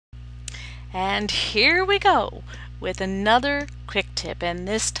And here we go with another quick tip, and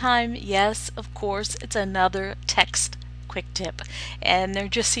this time, yes, of course, it's another text quick tip. And there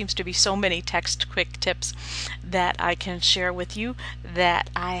just seems to be so many text quick tips that I can share with you that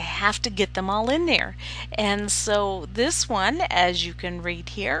I have to get them all in there. And so this one, as you can read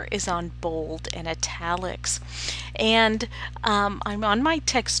here, is on bold and italics. And I'm on my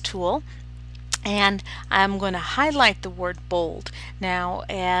text tool, and I'm going to highlight the word bold. Now,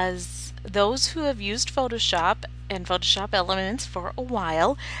 as those who have used Photoshop and Photoshop Elements for a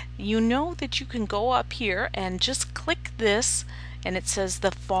while, you know that you can go up here and just click this, and it says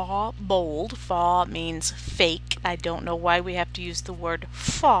the faux bold. Faux means fake. I don't know why we have to use the word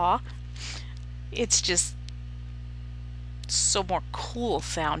faux. It's just so more cool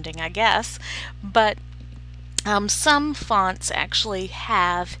sounding, I guess. But some fonts actually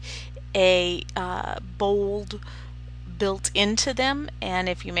have a bold built into them, and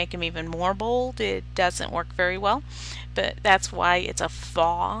if you make them even more bold, it doesn't work very well. But that's why it's a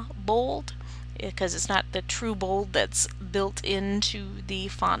faux bold, because it's not the true bold that's built into the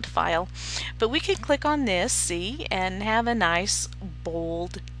font file. But we can click on this, see, and have a nice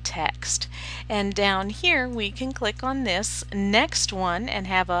bold text. And down here we can click on this next one and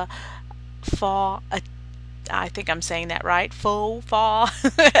have a faux, I think I'm saying that right, faux.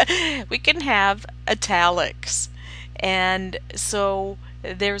 We can have italics. And so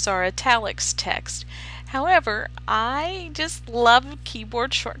there's our italics text. However, I just love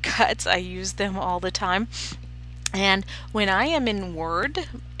keyboard shortcuts. I use them all the time. And when I am in Word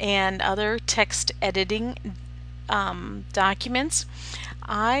and other text editing documents,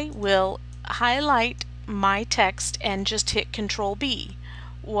 I will highlight my text and just hit Control B.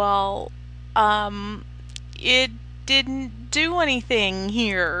 Well, it didn't do anything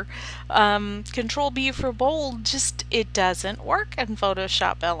here. Control B for bold, just it doesn't work in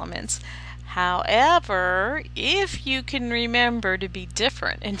Photoshop Elements. However, if you can remember to be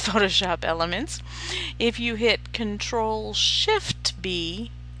different in Photoshop Elements, if you hit Control Shift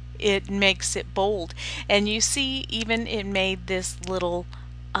B, it makes it bold. And you see, even it made this little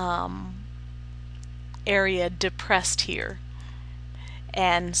area depressed here.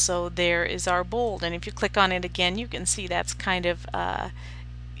 And so there is our bold, and if you click on it again, you can see that's kind of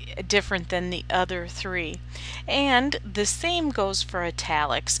different than the other three. And the same goes for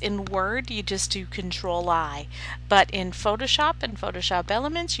italics. In Word you just do Control I, but in Photoshop and Photoshop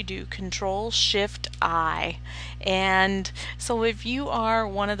Elements you do Control Shift I. And so if you are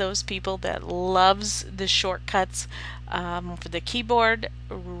one of those people that loves the shortcuts for the keyboard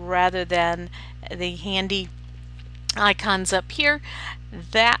rather than the handy icons up here,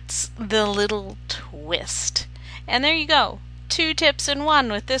 that's the little twist. And there you go, 2 tips in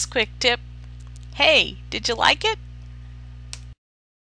 1 with this quick tip. Hey, did you like it?